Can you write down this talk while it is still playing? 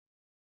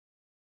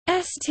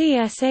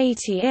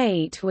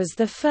STS-88 was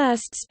the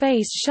first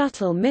space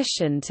shuttle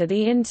mission to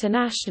the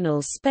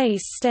International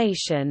Space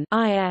Station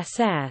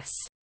 (ISS).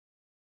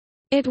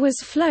 It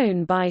was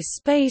flown by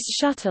Space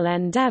Shuttle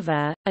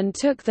Endeavour, and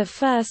took the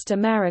first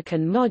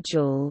American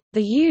module,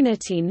 the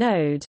Unity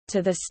node,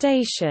 to the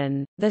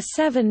station. The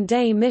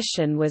 7-day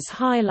mission was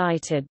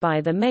highlighted by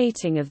the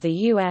mating of the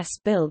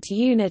US-built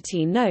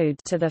Unity node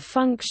to the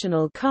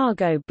functional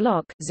cargo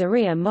block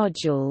Zarya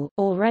module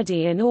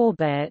already in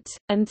orbit,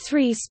 and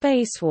 3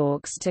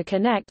 spacewalks to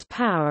connect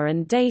power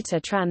and data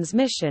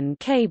transmission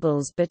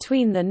cables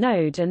between the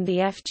node and the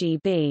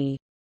FGB.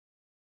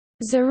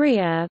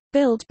 Zarya,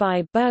 built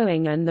by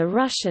Boeing and the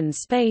Russian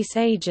Space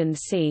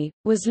Agency,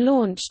 was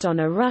launched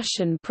on a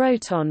Russian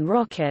Proton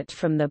rocket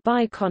from the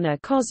Baikonur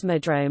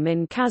Cosmodrome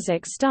in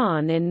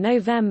Kazakhstan in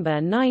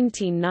November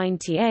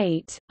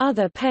 1998.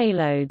 Other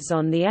payloads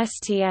on the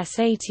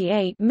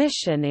STS-88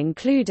 mission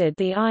included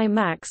the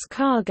IMAX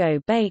Cargo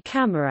Bay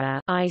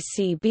Camera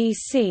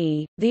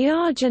 (ICBC), the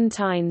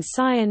Argentine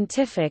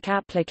Scientific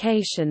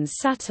Applications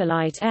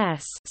Satellite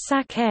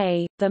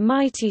S-SAC-A, the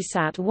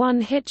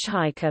MightySat-1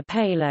 Hitchhiker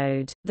payload,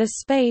 the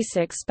Space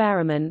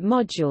Experiment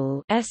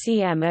Module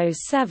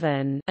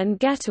 (SEM-07), and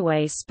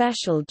Getaway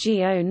Special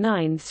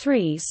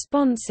G093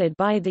 sponsored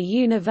by the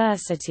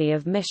University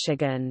of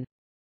Michigan.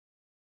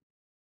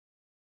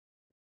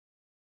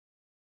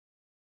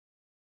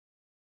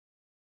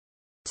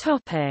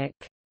 Topic: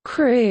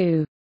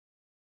 Crew.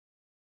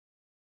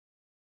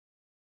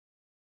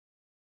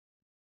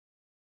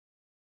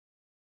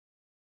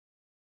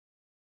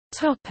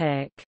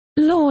 Topic: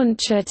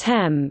 Launch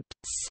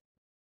attempts.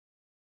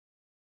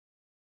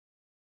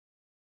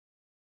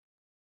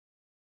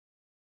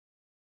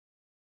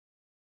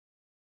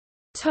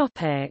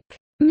 Topic: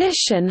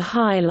 Mission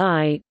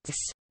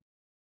highlights.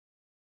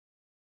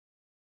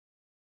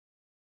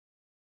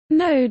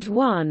 Node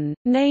 1,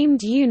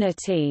 named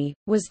Unity,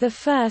 was the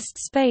first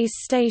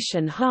space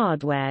station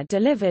hardware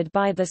delivered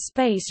by the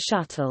Space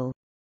Shuttle.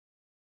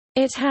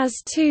 It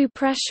has 2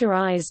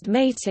 pressurized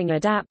mating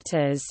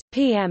adapters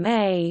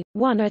 (PMA),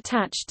 one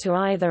attached to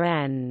either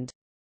end.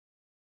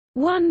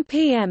 One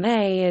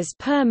PMA is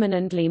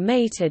permanently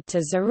mated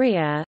to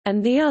Zarya,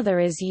 and the other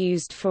is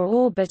used for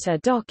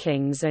orbiter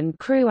dockings and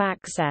crew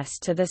access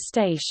to the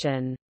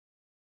station.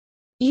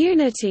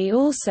 Unity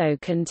also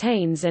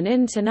contains an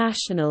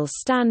international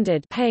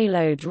standard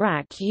payload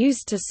rack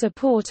used to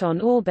support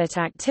on-orbit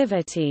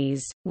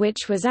activities,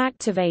 which was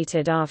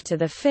activated after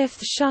the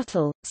 5th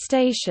shuttle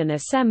station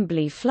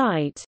assembly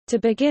flight. To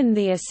begin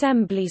the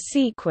assembly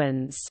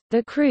sequence,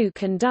 the crew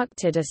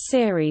conducted a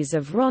series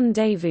of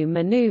rendezvous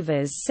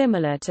maneuvers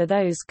similar to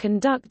those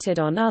conducted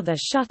on other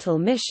shuttle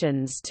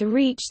missions to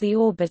reach the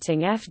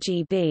orbiting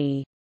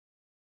FGB.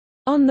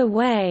 On the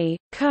way,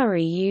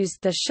 Curry used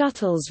the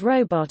shuttle's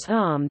robot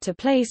arm to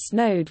place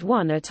Node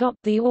 1 atop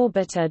the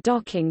orbiter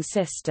docking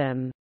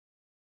system.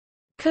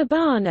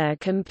 Cabana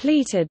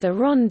completed the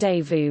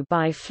rendezvous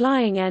by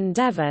flying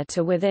Endeavour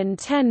to within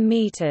 10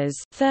 meters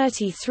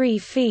 (33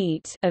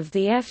 feet) of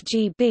the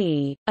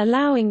FGB,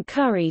 allowing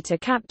Curry to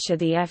capture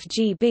the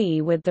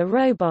FGB with the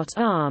robot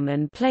arm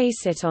and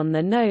place it on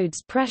the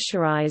node's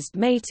pressurized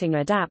mating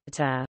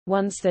adapter.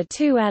 Once the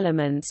 2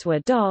 elements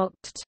were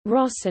docked,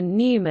 Ross and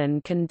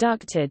Newman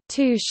conducted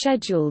 2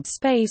 scheduled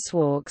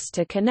spacewalks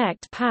to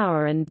connect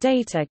power and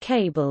data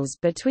cables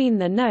between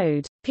the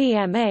node,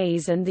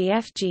 PMAs and the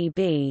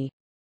FGB.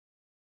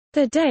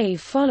 The day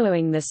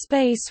following the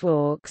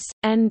spacewalks,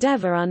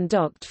 Endeavour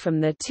undocked from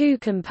the 2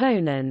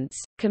 components,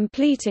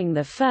 completing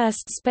the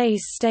first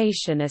space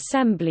station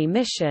assembly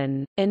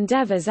mission.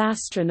 Endeavour's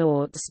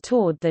astronauts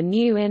toured the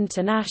new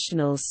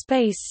International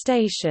Space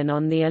Station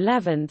on the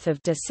 11th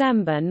of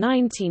December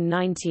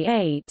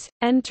 1998,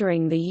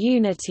 entering the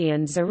Unity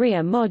and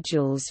Zarya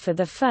modules for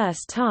the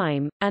first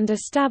time, and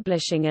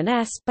establishing an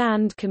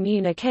S-band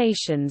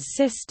communications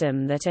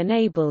system that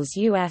enables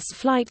U.S.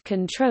 flight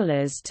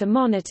controllers to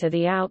monitor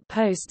the outpost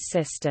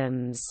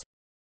systems.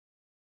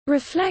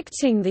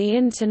 Reflecting the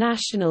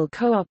international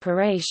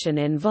cooperation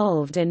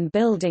involved in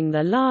building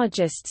the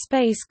largest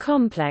space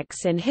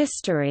complex in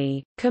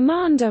history,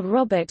 Commander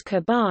Robert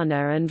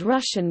Cabana and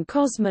Russian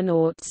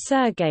cosmonaut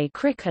Sergei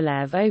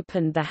Krikalev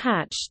opened the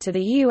hatch to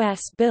the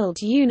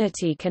US-built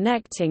Unity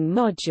connecting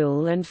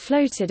module and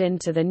floated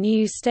into the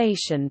new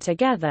station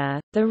together.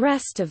 The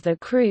rest of the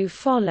crew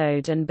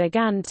followed and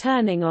began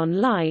turning on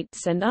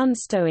lights and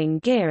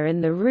unstowing gear in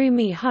the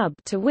roomy hub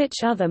to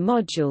which other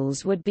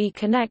modules would be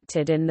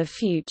connected in the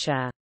future.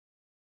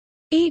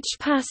 Each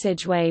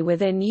passageway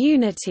within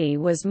Unity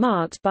was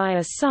marked by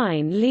a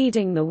sign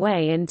leading the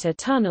way into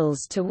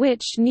tunnels to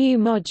which new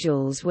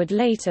modules would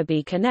later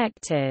be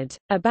connected.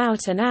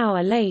 About an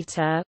hour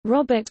later,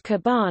 Robert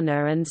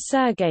Cabana and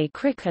Sergei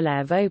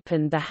Krikalev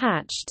opened the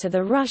hatch to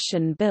the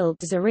Russian-built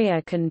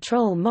Zarya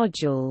control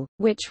module,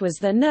 which was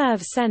the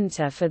nerve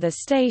center for the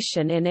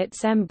station in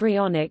its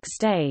embryonic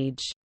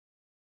stage.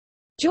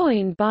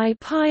 Joined by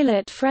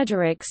pilot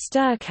Frederick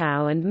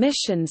Sturkow and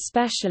mission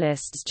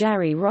specialists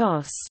Jerry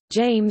Ross,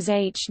 James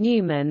H.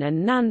 Newman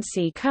and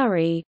Nancy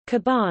Curry,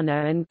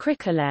 Cabana and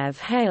Krikalev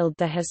hailed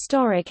the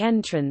historic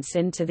entrance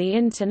into the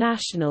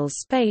International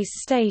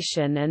Space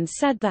Station and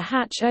said the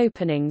hatch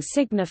opening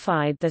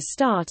signified the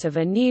start of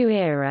a new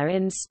era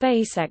in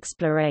space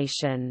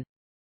exploration.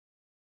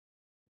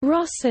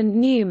 Ross and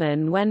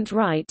Newman went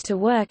right to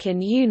work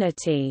in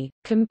Unity,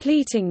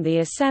 completing the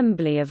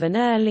assembly of an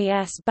early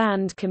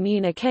S-band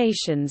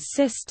communications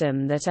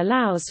system that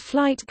allows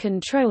flight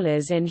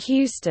controllers in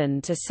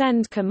Houston to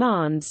send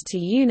commands to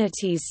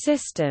Unity's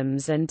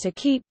systems and to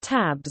keep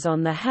tabs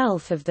on the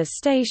health of the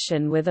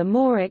station with a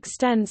more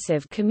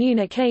extensive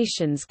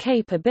communications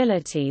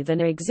capability than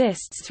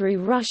exists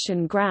through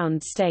Russian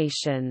ground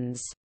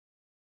stations.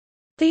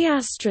 The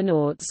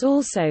astronauts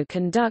also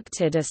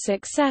conducted a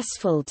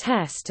successful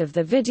test of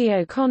the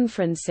video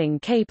conferencing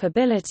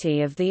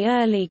capability of the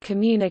early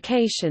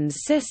communications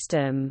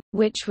system,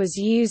 which was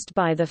used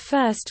by the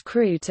first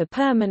crew to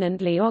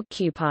permanently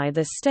occupy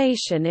the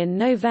station in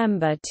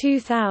November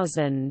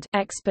 2000,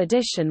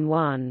 Expedition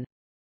 1.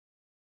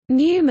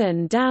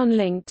 Newman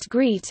downlinked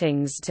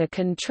greetings to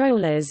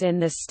controllers in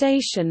the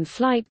station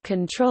flight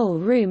control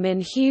room in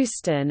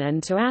Houston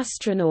and to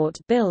astronaut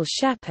Bill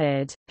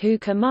Shepard, who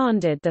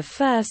commanded the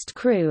first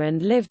crew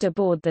and lived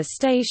aboard the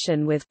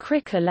station with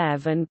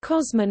Krikalev and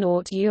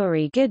cosmonaut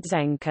Yuri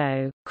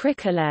Gidzenko.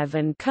 Krikalev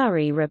and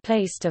Curry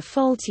replaced a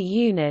faulty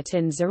unit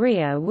in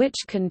Zarya which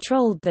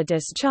controlled the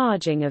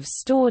discharging of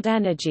stored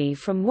energy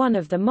from one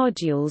of the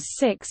module's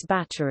 6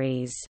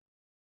 batteries.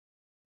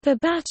 The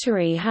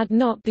battery had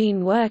not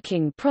been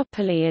working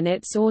properly in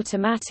its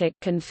automatic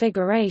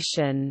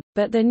configuration,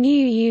 but the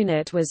new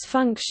unit was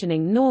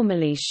functioning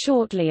normally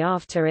shortly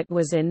after it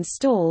was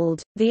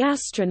installed. The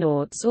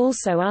astronauts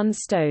also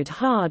unstowed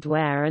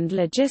hardware and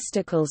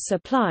logistical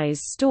supplies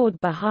stored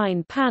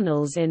behind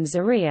panels in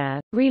Zarya,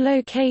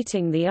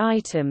 relocating the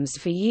items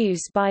for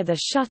use by the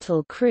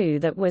shuttle crew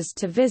that was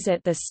to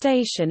visit the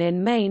station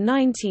in May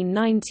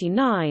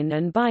 1999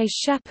 and by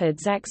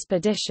Shepard's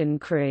expedition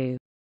crew.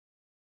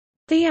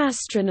 The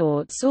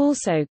astronauts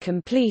also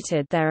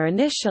completed their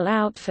initial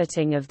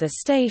outfitting of the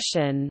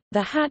station.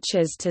 The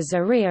hatches to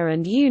Zarya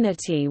and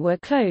Unity were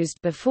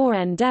closed before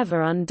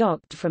Endeavour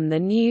undocked from the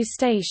new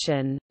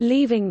station,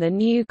 leaving the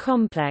new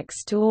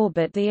complex to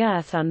orbit the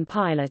Earth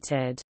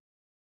unpiloted.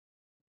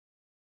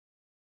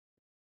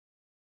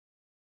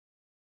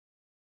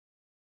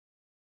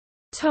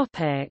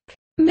 Topic: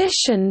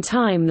 Mission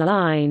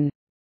timeline.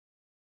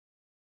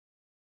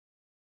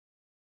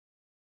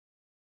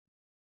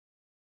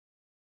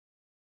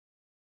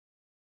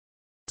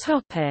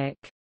 Topic: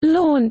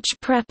 Launch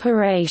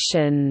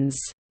preparations.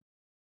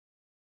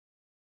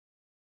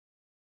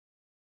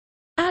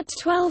 At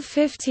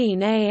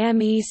 12:15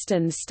 a.m.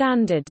 Eastern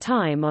Standard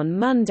Time on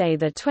Monday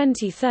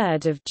 23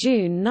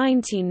 June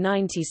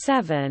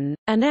 1997,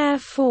 an Air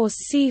Force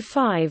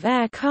C-5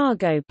 air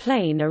cargo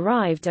plane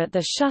arrived at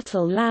the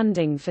shuttle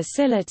landing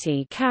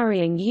facility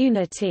carrying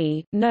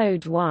Unity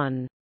Node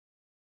 1.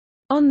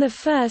 On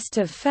 1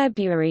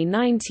 February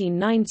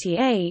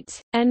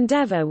 1998,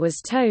 Endeavour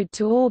was towed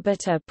to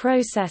Orbiter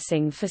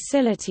Processing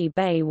Facility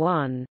Bay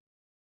 1.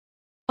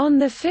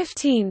 On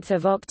 15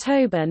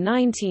 October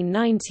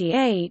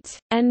 1998,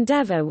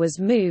 Endeavour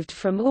was moved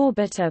from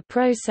Orbiter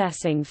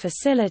Processing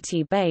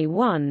Facility Bay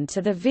 1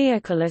 to the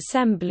Vehicle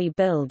Assembly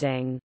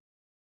Building.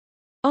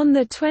 On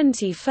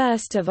 21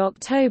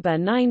 October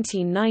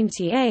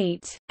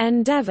 1998,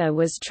 Endeavour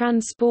was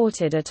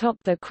transported atop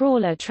the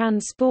crawler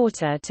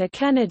transporter to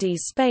Kennedy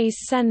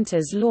Space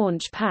Center's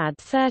Launch Pad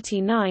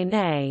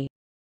 39A.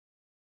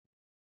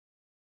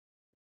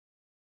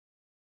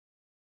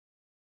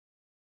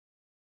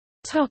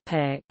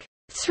 Topic: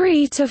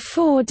 3 to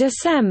 4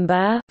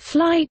 December,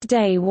 Flight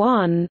Day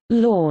 1,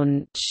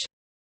 launch.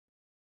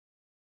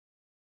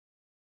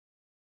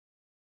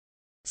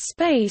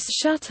 Space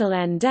Shuttle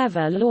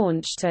Endeavour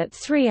launched at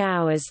 3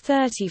 hours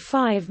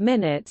 35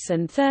 minutes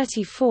and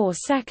 34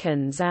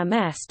 seconds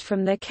am.est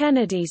from the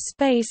Kennedy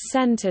Space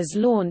Center's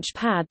Launch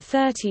Pad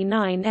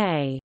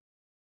 39A.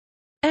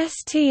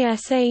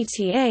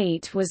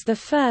 STS-88 was the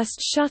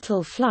first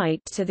shuttle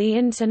flight to the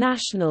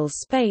International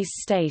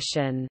Space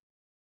Station.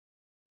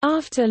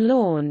 After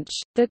launch,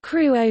 the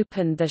crew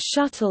opened the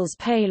shuttle's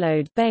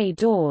payload bay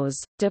doors,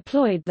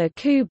 deployed the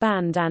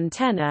Ku-band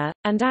antenna,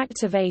 and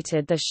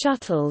activated the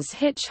shuttle's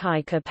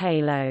hitchhiker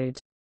payload.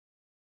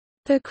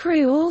 The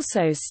crew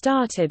also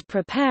started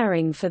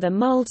preparing for the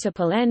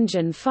multiple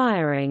engine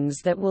firings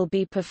that will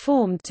be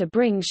performed to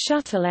bring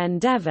Shuttle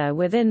Endeavour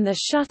within the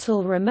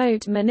Shuttle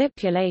Remote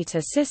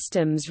Manipulator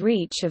System's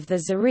reach of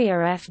the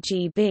Zarya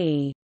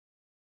FGB.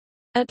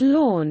 At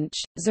launch,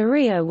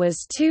 Zarya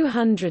was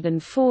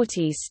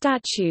 240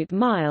 statute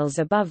miles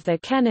above the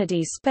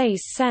Kennedy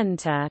Space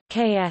Center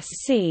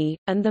 (KSC),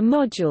 and the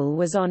module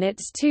was on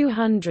its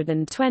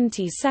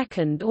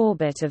 222nd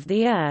orbit of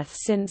the Earth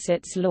since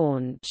its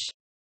launch.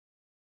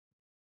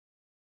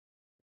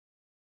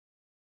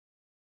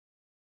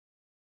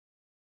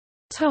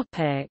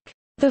 Topic: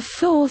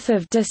 4th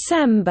of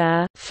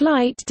December,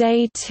 Flight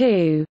Day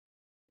 2.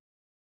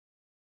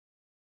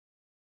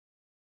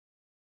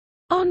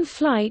 On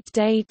Flight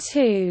Day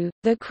 2,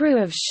 the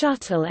crew of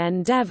Shuttle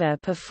Endeavour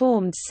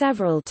performed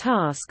several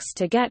tasks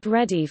to get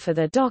ready for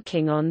the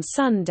docking on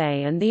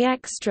Sunday and the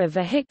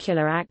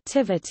extra-vehicular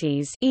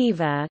activities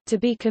 (EVA) to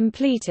be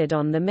completed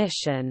on the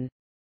mission.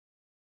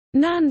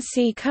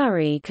 Nancy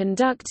Currie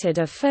conducted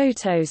a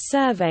photo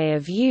survey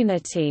of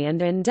Unity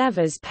and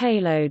Endeavour's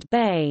payload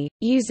bay,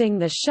 using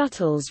the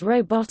shuttle's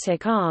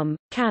robotic arm,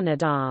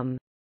 Canadarm.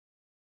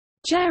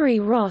 Jerry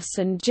Ross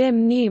and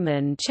Jim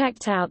Newman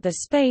checked out the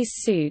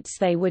space suits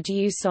they would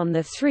use on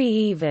the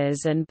 3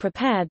 EVAs and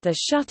prepared the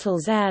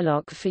shuttle's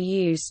airlock for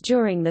use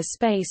during the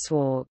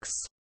spacewalks.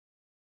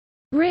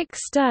 Rick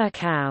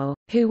Sturcow,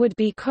 who would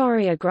be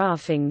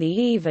choreographing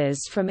the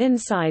EVAs from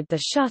inside the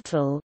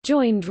shuttle,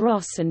 joined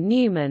Ross and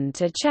Newman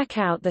to check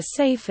out the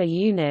safer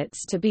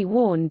units to be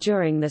worn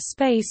during the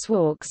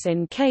spacewalks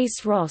in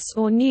case Ross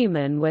or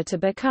Newman were to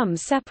become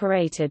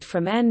separated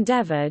from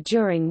Endeavour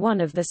during one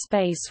of the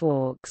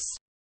spacewalks.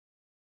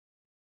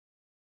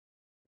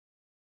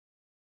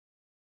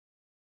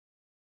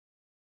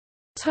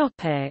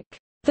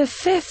 The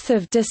 5th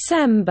of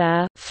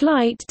December,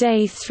 Flight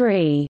Day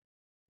 3.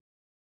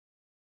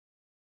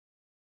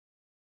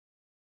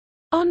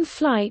 On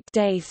Flight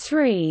Day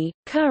 3,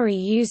 Currie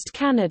used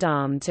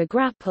Canadarm to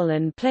grapple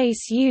and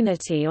place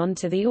Unity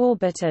onto the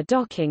orbiter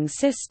docking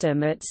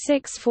system at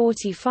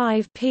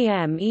 6:45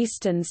 p.m.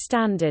 Eastern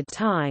Standard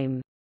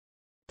Time.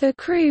 The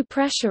crew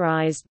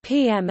pressurized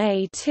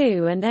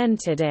PMA-2 and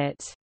entered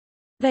it.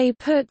 They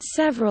put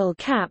several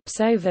caps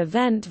over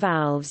vent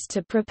valves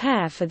to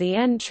prepare for the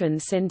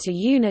entrance into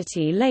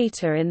Unity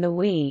later in the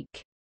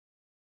week.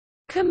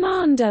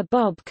 Commander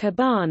Bob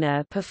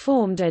Cabana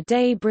performed a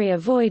debris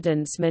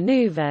avoidance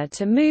maneuver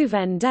to move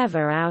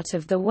Endeavour out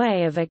of the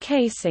way of a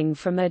casing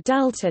from a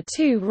Delta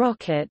II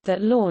rocket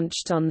that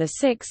launched on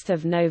 6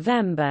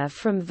 November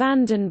from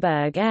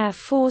Vandenberg Air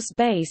Force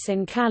Base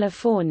in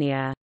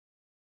California.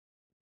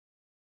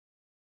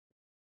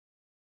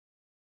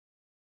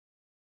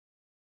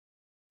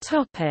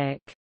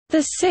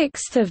 The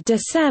 6th of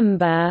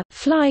December,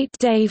 Flight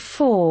Day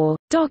 4,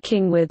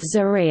 docking with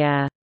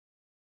Zarya.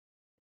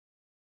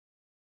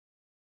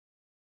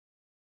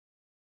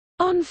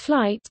 On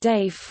Flight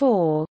Day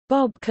 4,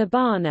 Bob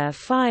Cabana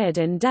fired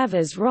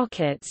Endeavour's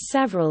rockets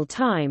several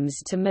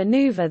times to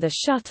maneuver the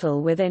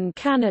shuttle within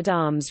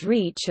Canadarm's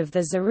reach of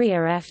the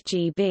Zarya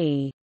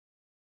FGB.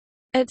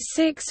 At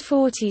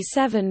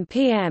 6:47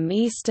 p.m.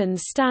 Eastern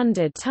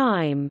Standard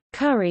Time,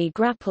 Currie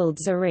grappled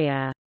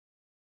Zarya.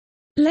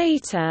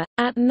 Later,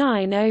 at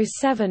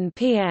 9:07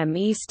 p.m.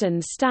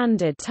 Eastern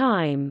Standard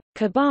Time,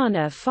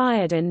 Cabana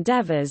fired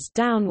Endeavour's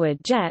downward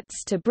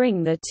jets to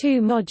bring the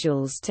two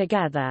modules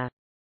together.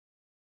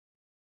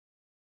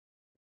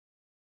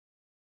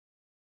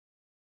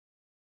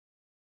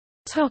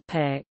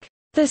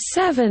 The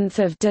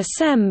 7th of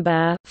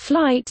December,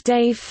 Flight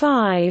Day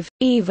 5,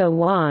 EVA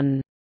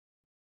 1.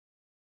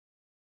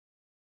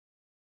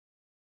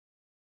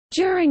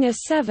 During a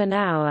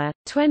 7-hour,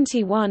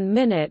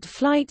 21-minute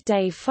Flight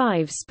Day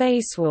 5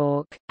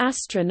 spacewalk,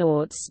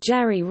 astronauts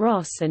Jerry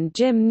Ross and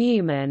Jim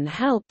Newman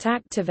helped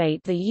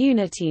activate the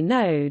Unity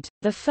node,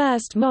 the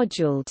first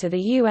module to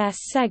the U.S.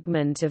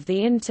 segment of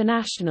the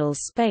International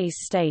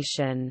Space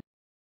Station.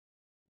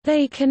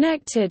 They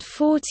connected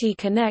 40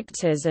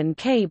 connectors and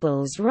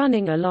cables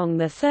running along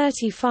the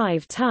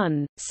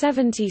 35-ton,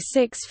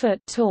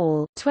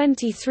 76-foot-tall,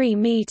 23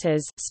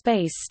 meters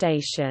space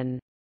station.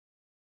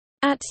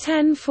 At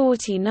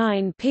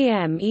 10:49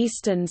 p.m.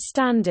 Eastern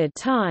Standard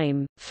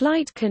Time,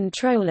 flight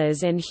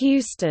controllers in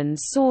Houston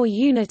saw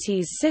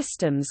Unity's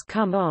systems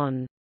come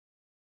on.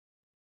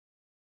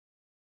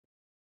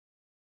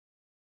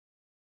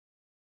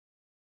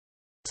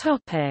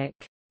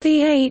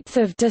 The 8th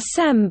of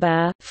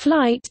December,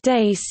 Flight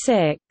Day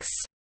 6.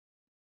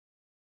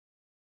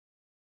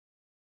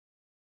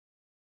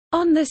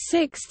 On the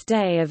sixth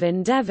day of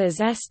Endeavour's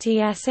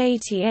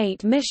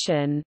STS-88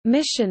 mission,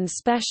 mission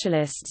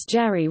specialists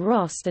Jerry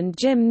Ross and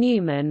Jim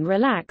Newman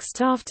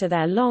relaxed after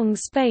their long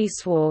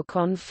spacewalk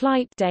on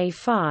Flight Day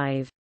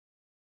 5.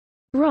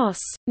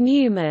 Ross,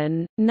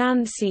 Newman,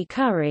 Nancy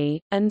Currie,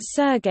 and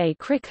Sergei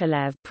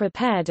Krikalev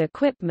prepared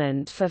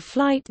equipment for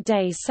Flight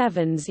Day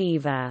 7's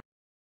EVA.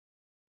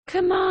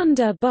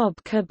 Commander Bob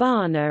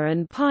Cabana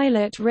and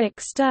pilot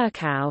Rick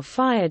Sturcow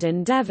fired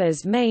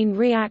Endeavour's main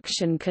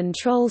reaction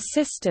control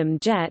system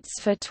jets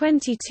for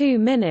 22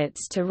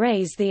 minutes to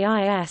raise the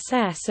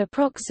ISS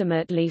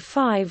approximately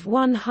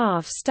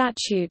 5½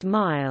 statute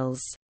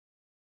miles.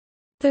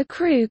 The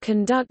crew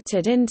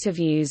conducted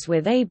interviews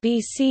with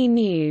ABC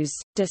News,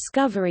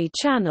 Discovery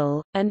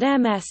Channel, and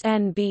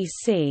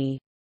MSNBC.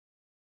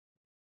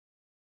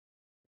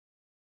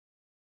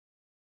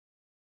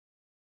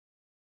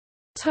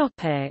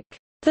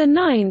 The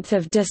 9th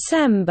of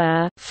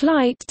December,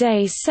 Flight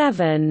Day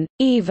 7,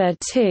 EVA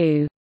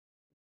 2.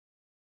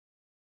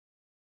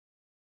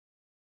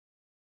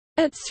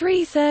 At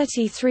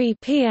 3:33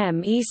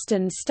 p.m.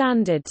 Eastern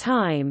Standard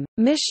Time,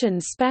 mission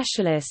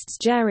specialists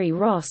Jerry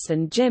Ross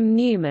and Jim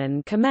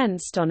Newman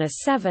commenced on a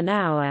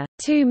 7-hour,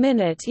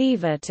 2-minute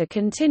EVA to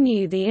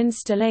continue the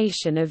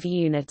installation of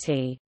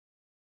Unity.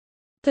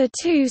 The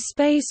two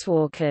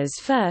spacewalkers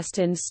first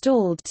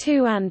installed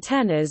two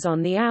antennas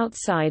on the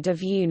outside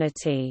of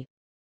Unity.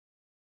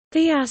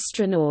 The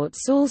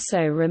astronauts also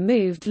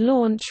removed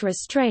launch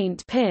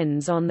restraint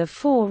pins on the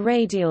four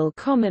radial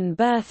common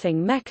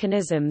berthing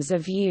mechanisms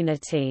of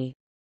Unity.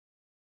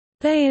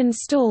 They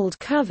installed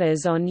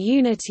covers on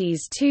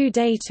Unity's two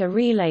data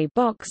relay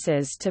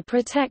boxes to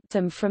protect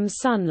them from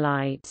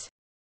sunlight.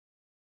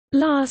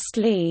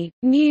 Lastly,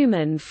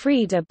 Newman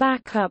freed a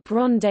backup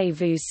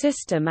rendezvous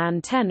system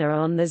antenna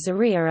on the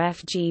Zarya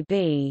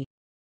FGB.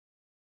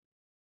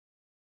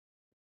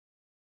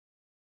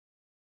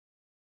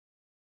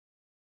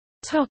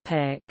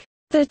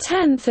 The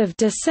 10th of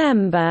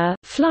December,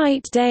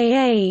 Flight Day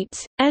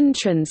 8,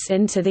 entrance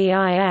into the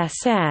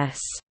ISS.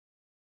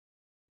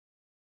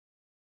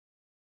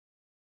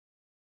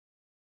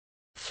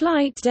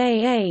 Flight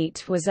Day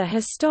 8 was a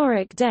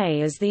historic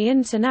day as the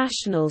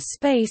International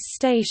Space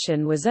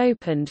Station was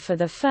opened for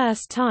the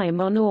first time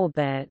on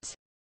orbit.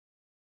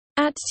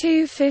 At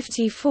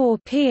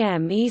 2:54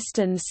 p.m.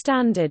 Eastern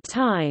Standard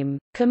Time,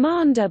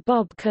 Commander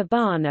Bob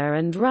Cabana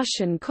and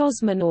Russian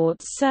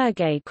cosmonauts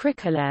Sergei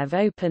Krikalev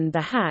opened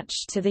the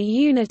hatch to the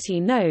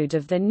Unity node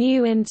of the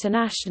new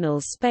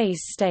International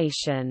Space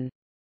Station.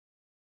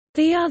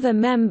 The other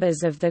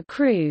members of the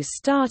crew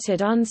started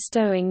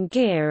unstowing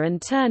gear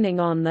and turning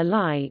on the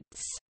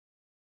lights.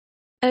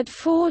 At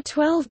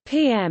 4:12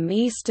 p.m.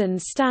 Eastern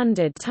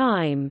Standard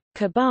Time,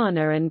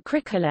 Cabana and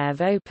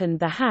Krikalev opened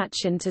the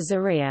hatch into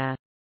Zarya.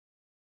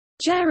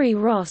 Jerry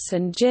Ross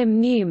and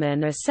Jim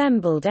Newman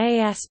assembled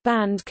a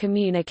S-band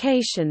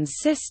communications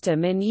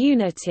system in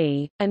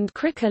Unity, and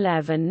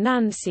Krikalev and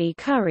Nancy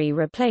Curry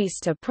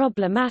replaced a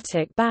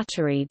problematic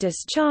battery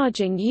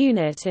discharging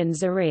unit in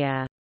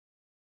Zarya.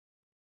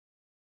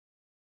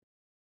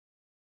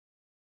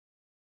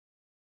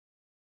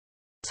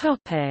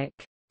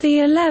 The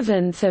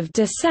 11th of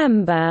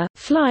December,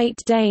 Flight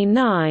Day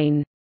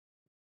 9.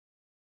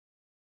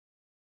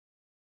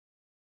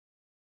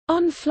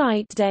 On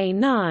Flight Day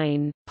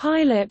 9,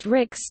 pilot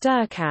Rick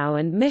Sturkow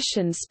and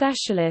mission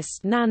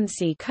specialist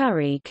Nancy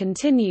Curry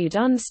continued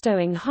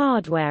unstowing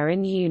hardware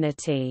in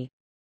Unity.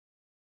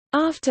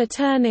 After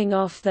turning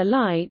off the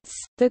lights,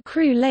 the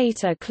crew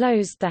later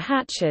closed the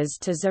hatches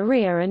to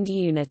Zarya and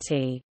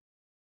Unity.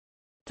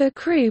 The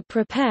crew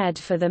prepared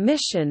for the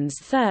mission's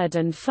third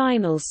and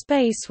final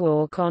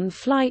spacewalk on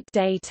Flight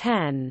Day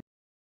 10.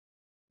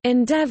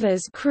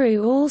 Endeavour's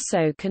crew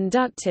also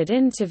conducted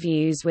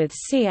interviews with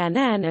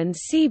CNN and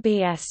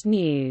CBS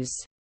News.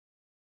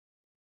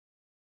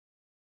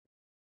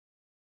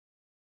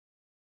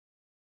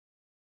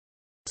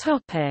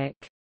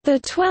 The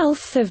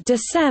 12th of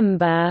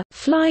December,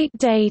 Flight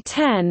Day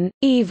 10,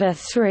 EVA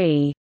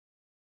 3.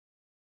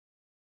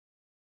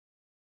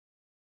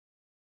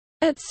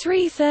 At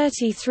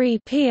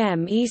 3:33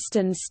 p.m.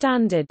 Eastern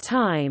Standard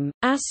Time,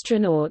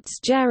 astronauts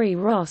Jerry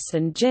Ross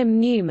and Jim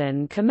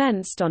Newman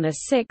commenced on a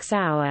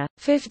 6-hour,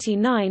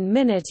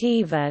 59-minute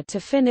EVA to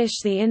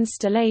finish the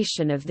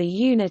installation of the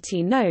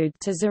Unity node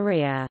to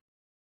Zarya.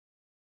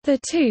 The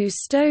two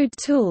stowed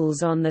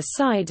tools on the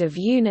side of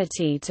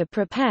Unity to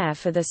prepare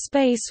for the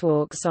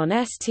spacewalks on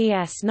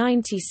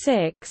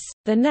STS-88,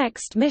 the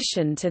next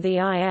mission to the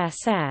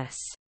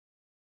ISS.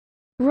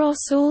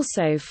 Ross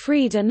also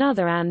freed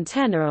another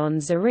antenna on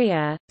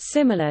Zarya,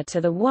 similar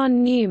to the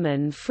one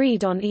Newman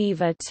freed on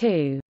EVA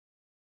 2.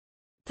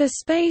 The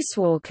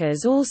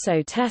spacewalkers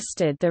also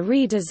tested the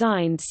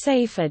redesigned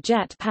safer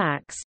jet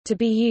packs, to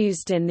be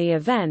used in the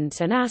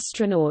event an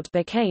astronaut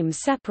became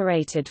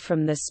separated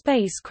from the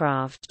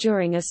spacecraft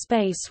during a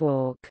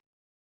spacewalk.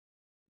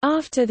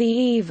 After the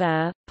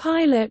EVA,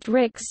 pilot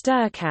Rick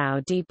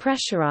Sturkow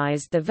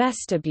depressurized the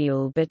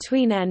vestibule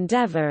between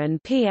Endeavour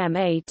and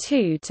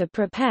PMA-2 to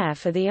prepare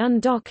for the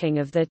undocking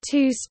of the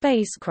two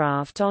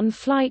spacecraft on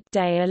Flight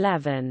Day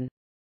 11.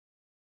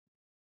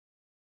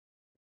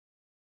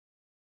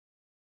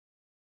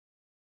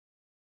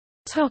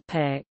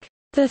 The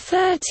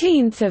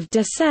 13th of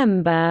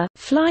December,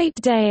 Flight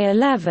Day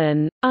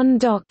 11,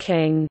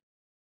 Undocking.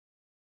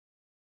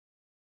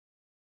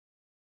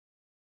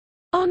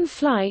 On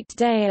Flight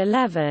Day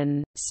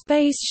 11,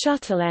 Space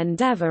Shuttle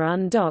Endeavour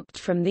undocked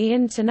from the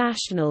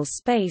International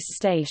Space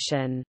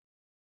Station.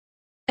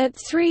 At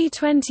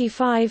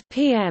 3:25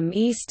 p.m.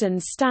 Eastern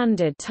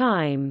Standard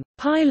Time,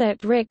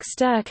 pilot Rick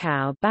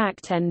Sturkow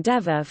backed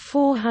Endeavour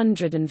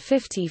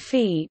 450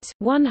 feet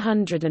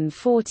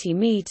 (140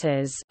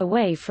 meters)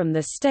 away from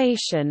the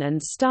station and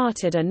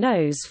started a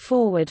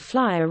nose-forward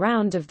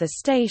fly-around of the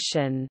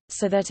station,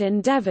 so that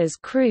Endeavour's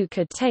crew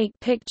could take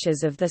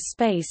pictures of the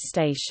space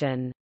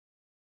station.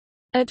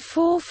 At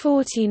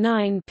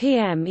 4:49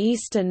 p.m.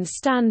 Eastern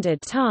Standard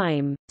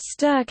Time,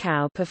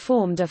 Sturkow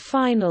performed a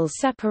final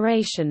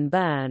separation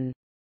burn.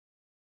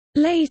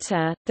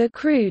 Later, the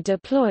crew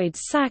deployed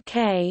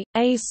SAC-A,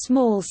 a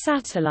small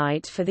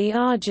satellite for the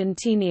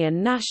Argentinian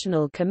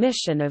National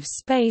Commission of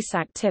Space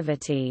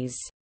Activities.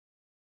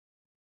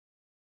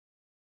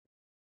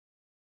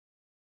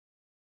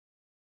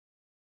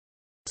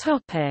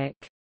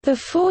 The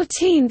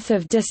 14th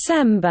of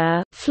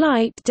December,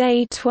 Flight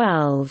Day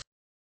 12.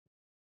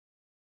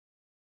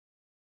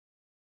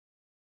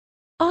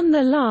 On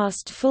the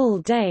last full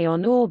day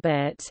on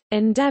orbit,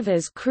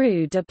 Endeavour's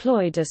crew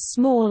deployed a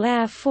small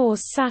Air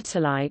Force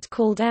satellite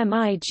called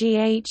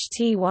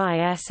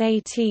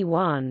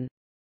MIGHTYS-81.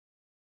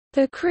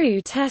 The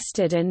crew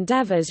tested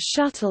Endeavour's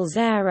shuttle's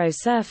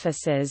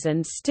aerosurfaces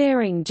and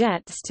steering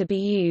jets to be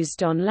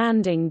used on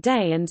landing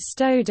day and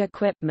stowed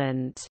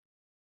equipment.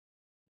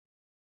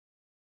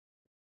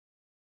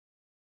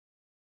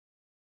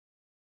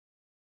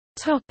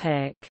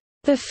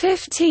 The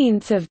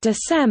 15th of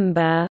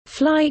December,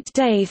 Flight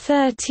Day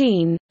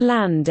 13,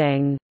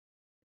 landing.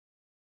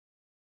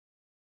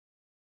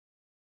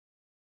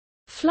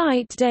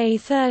 Flight Day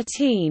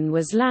 13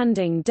 was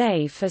landing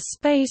day for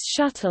Space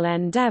Shuttle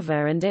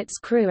Endeavour and its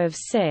crew of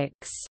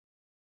 6.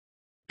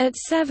 At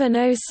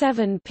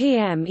 7:07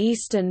 p.m.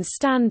 Eastern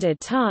Standard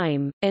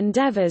Time,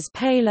 Endeavour's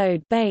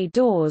payload bay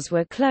doors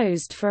were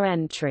closed for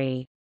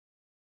entry.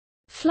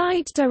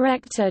 Flight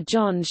Director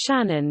John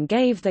Shannon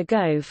gave the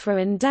go for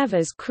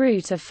Endeavour's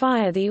crew to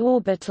fire the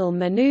Orbital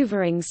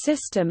Maneuvering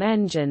System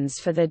engines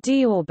for the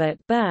deorbit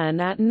burn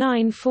at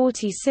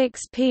 9:46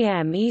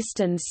 p.m.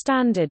 Eastern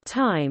Standard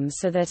Time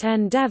so that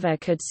Endeavour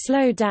could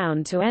slow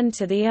down to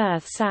enter the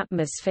Earth's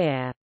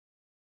atmosphere.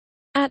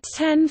 At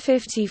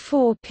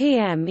 10:54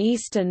 p.m.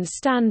 Eastern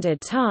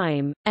Standard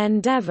Time,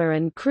 Endeavour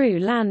and crew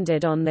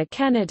landed on the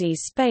Kennedy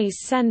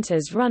Space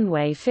Center's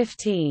runway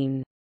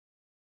 15.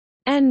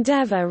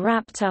 Endeavour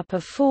wrapped up a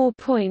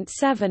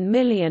 4.7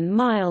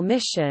 million-mile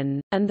mission,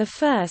 and the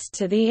first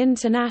to the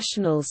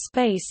International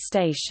Space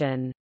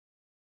Station.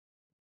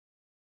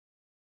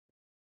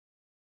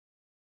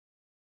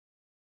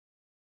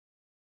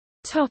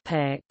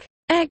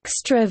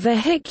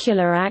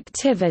 Extra-vehicular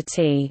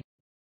activity.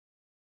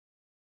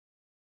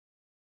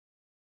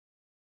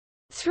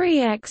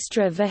 3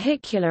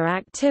 extra-vehicular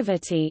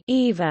activity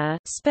 (EVA)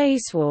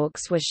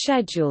 spacewalks were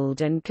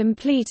scheduled and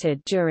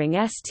completed during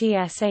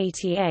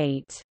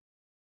STS-88.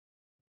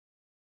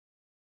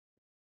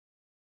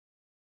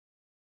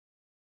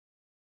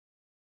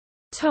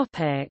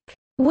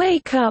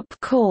 Wake-up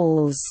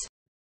calls.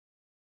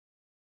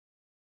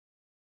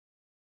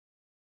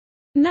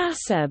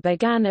 NASA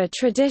began a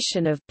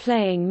tradition of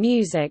playing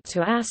music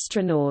to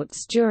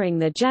astronauts during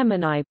the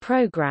Gemini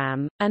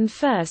program, and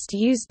first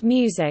used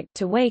music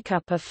to wake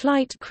up a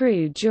flight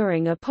crew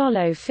during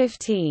Apollo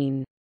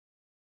 15.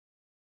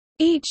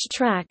 Each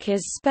track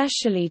is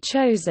specially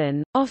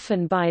chosen,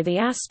 often by the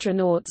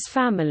astronauts'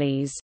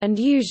 families, and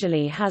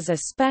usually has a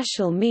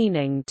special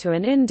meaning to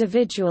an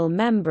individual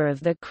member of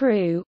the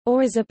crew,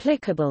 or is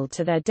applicable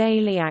to their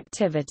daily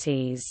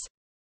activities.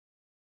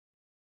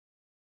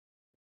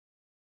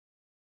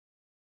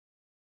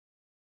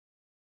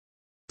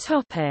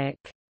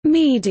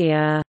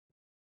 Media.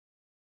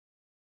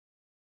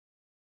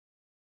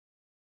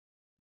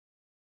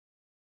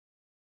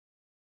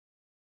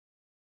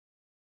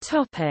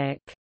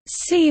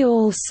 See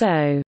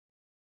also: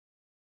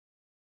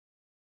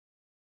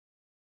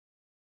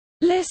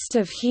 List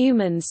of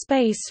human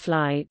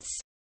spaceflights,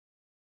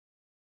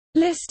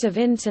 List of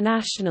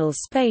International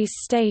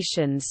Space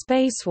Station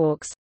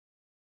spacewalks,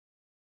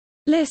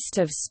 List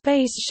of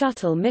Space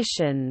Shuttle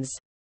missions,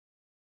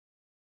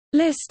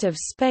 List of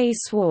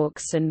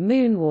spacewalks and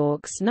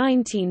moonwalks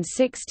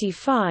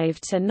 1965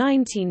 to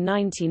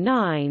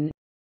 1999,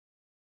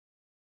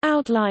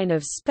 Outline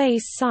of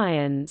space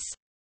science,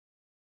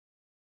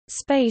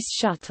 Space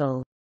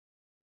Shuttle.